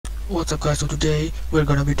What's up guys, so today we're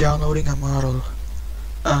gonna be downloading a model.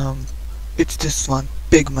 It's this one,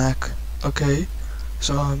 Big Mac. Okay,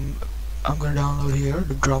 so I'm gonna download here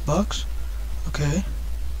the Dropbox. Okay,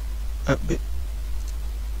 a bit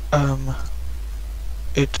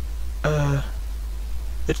it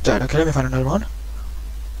it's that. Okay, let me find another one.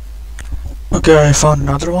 Okay, I found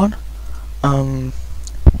another one.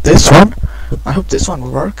 This one, I hope this one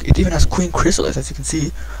will work. It even has Queen Chrysalis, as you can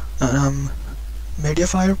see.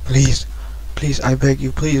 Mediafire, please, I beg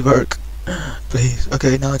you, please work, please.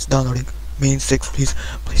 Okay, now it's downloading. Main 6, please,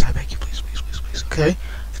 I beg you, please. Okay,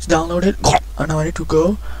 it's downloaded. And now I need to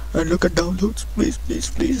go and look at downloads, please.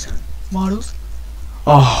 Models.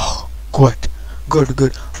 Oh, good.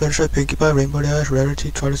 Fluttershy, Pinkie Pie, Rainbow Dash,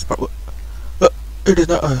 Rarity, Charlie Spark. It is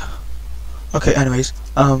not. Okay, anyways,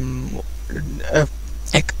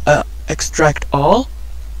 extract all.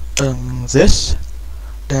 This,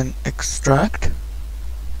 then extract.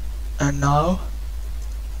 And now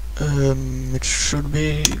it should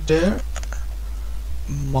be there.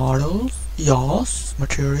 Models, yes,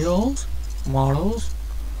 materials, models,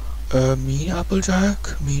 mean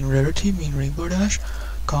Applejack, mean Rarity, mean Rainbow Dash,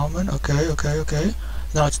 common. Okay.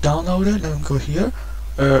 Now it's downloaded. Let me go here.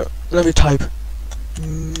 Let me type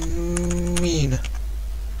mean.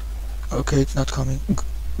 Okay, it's not coming.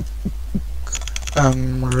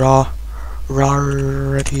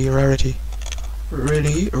 Rarity.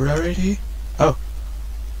 Oh,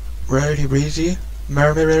 Rarity, Breezy,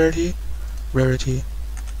 Mermaid, Rarity.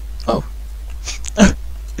 Oh,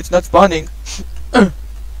 it's not spawning.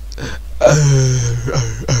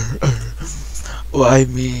 Why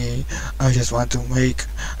me? I just want to make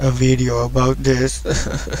a video about this.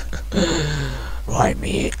 Why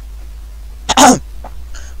me?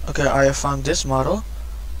 Okay, I have found this model,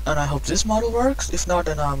 and I hope this model works. If not,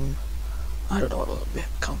 then I don't know what will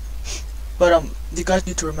become. But you guys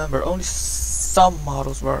need to remember, only some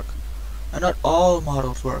models work, and not all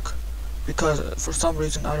models work, because for some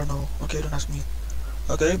reason, I don't know. Okay, don't ask me.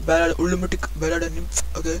 Okay, better than Nymph.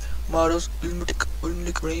 Okay, models, Ulmatic,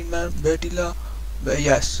 Rainman, Bertilla.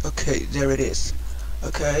 Yes, okay, there it is.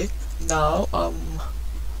 Okay, now I'm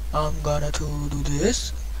gonna do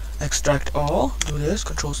this. Extract all. Do this.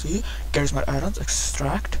 Control C. GarrysMod addons.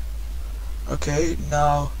 Extract. Okay,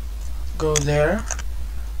 now go there.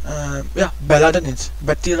 Yeah, Bertilla the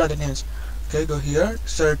nins. Okay, go here,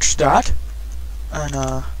 search that, and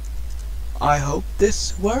I hope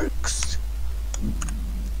this works.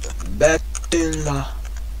 Bertilla.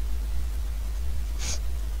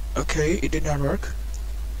 Okay, it did not work.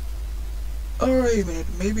 Oh, wait a minute,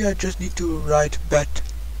 maybe I just need to write bet.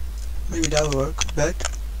 Maybe that will work. Bet.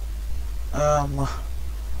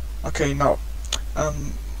 Okay, no.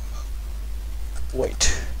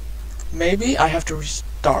 Wait. Maybe I have to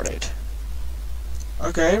restart it.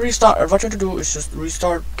 Okay, restart. What you have to do is just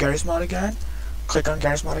restart GarrysMod again. Click on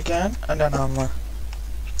GarrysMod again, and then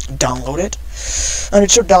download it, and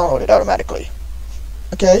it should download it automatically.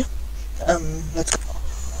 Okay. Let's go.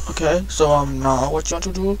 Okay. So now what you want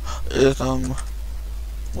to do is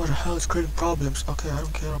what the hell is creating problems? Okay, I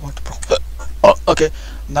don't care about the problem. Oh, okay.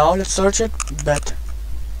 Now let's search it.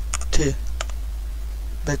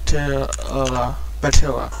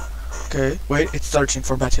 Bertilla. Okay, wait, it's searching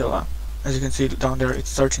for Bertilla. As you can see down there, it's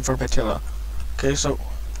searching for Bertilla. Okay, so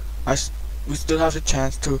we still have the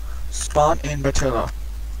chance to spawn in Bertilla,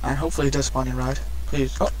 and hopefully it does spawn in right.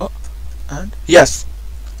 Please. Oh, and yes,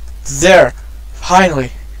 there.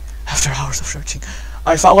 Finally, after hours of searching,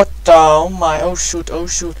 I found what? Oh shoot.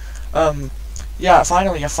 Yeah,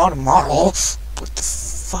 finally I found a model. What the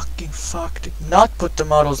fucking fuck? Did not put the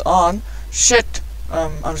models on. Shit.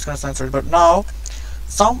 I'm just gonna censor it. But now,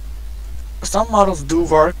 some models do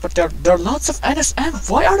work, but there are lots of NSM.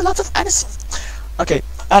 Why are there lots of NSM? Okay,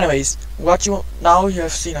 anyways, now you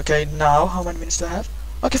have seen. Okay, now how many minutes do I have?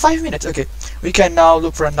 Okay, 5 minutes. Okay, we can now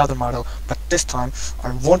look for another model, but this time I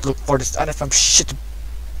won't look for this NFM shit.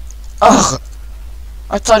 Ugh,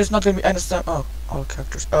 I thought it's not gonna be NSM. Oh, all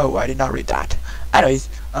characters. Oh, I did not read that. Anyways,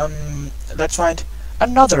 let's find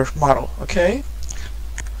another model. Okay,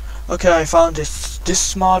 I found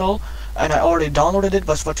this model, and I already downloaded it,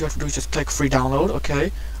 but what you have to do is just click free download.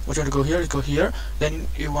 Okay, what you want to go here is go here, then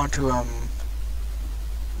you want to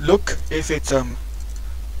look if it's oh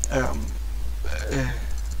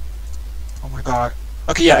my god.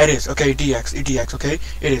 Okay, yeah, it is. Okay, EDX. Okay,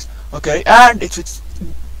 it is. Okay, and if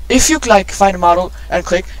you find a model and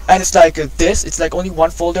click, and it's like this, it's like only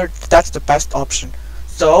one folder, that's the best option.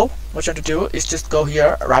 So what you have to do is just go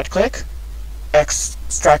here, right click,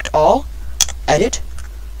 extract all, edit,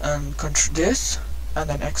 and this, and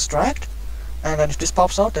then extract, and then if this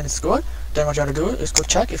pops out, then it's good. Then what you want to do is go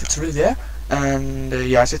check if it's really there, and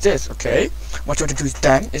yes, it is. Okay, what you want to do is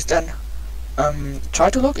then try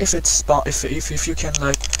to look if it's if you can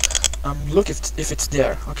like look if it's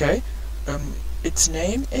there. Okay, its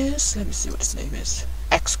name is, let me see what its name is,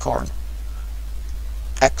 xcorn.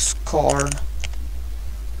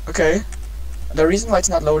 Okay, the reason why it's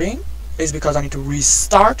not loading is because I need to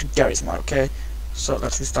restart GarrysMod. Okay, so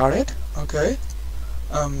let's restart it. Okay,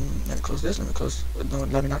 let me close this, no,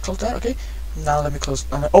 let me not close that. Okay, now let me close,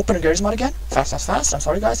 open GarrysMod again, fast. I'm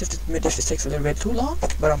sorry guys if this takes a little bit too long,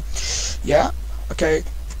 but yeah, okay,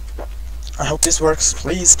 I hope this works,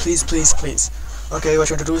 please. Okay, what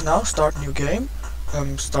you want to do is now start new game,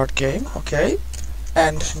 start game. Okay,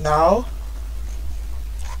 and now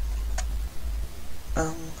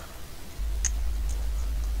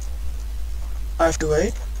I have to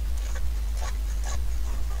wait.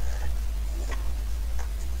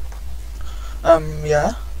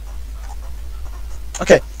 Yeah.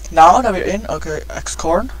 Okay, now that we're in, okay,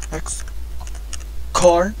 xcorn.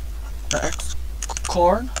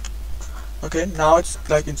 Okay, now it's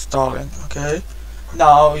like installing. Okay,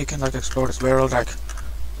 now you can like explore this world,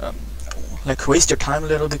 like waste your time a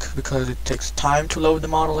little bit because it takes time to load the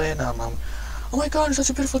model in. Oh my god, it's such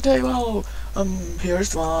a beautiful day, wow.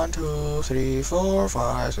 Here's 1, 2, 3, 4,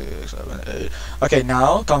 5, 6, 7, 8. Okay,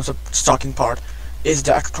 now comes the shocking part. Is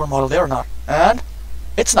the xcorn model there or not? And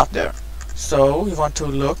it's not there. So you want to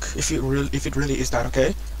look if it really is that.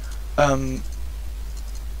 Okay,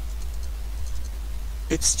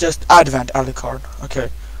 it's just advent alicorn. Okay,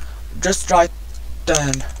 just write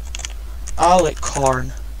then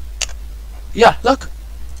alicorn. Yeah, look,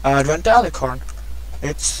 advent alicorn.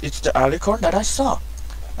 It's the alicorn that I saw.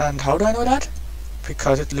 And how do I know that?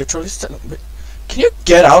 Because it literally said, can you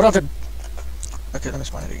get out of it? Okay, let me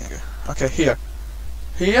spawn it again. Okay, here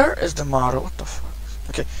is the model. What the fuck?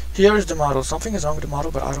 Okay, here is the model. Something is wrong with the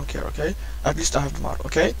model, but I don't care. Okay, at least I have the model.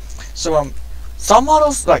 Okay, so some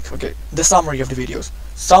models, like, okay, the summary of the videos,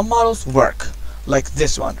 some models work like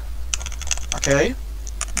this one. Okay,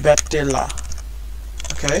 Betilla.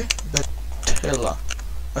 Okay, Betilla.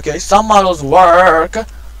 Okay, some models work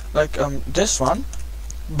like this one,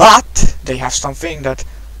 but they have something that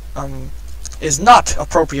is not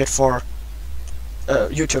appropriate for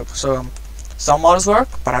YouTube. So some models work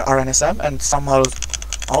but are NSM, and some models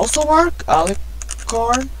also work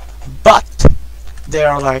alicorn, but they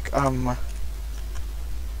are like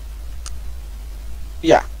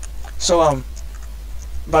yeah. So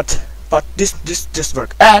but this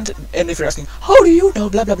work. And if you're asking how do you know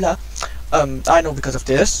blah blah blah, I know because of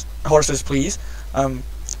this. Horses please.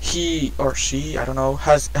 He or she, I don't know,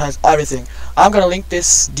 has everything. I'm gonna link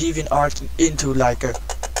this devian art into like a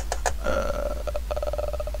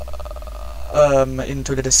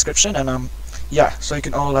into the description, and yeah, so you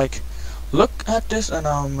can all like look at this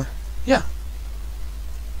and yeah,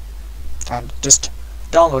 and just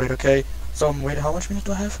download it. Okay, so wait, how much minutes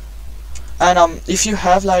do I have? And if you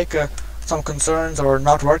have like some concerns or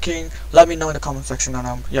not working, let me know in the comment section,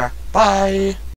 and yeah, bye.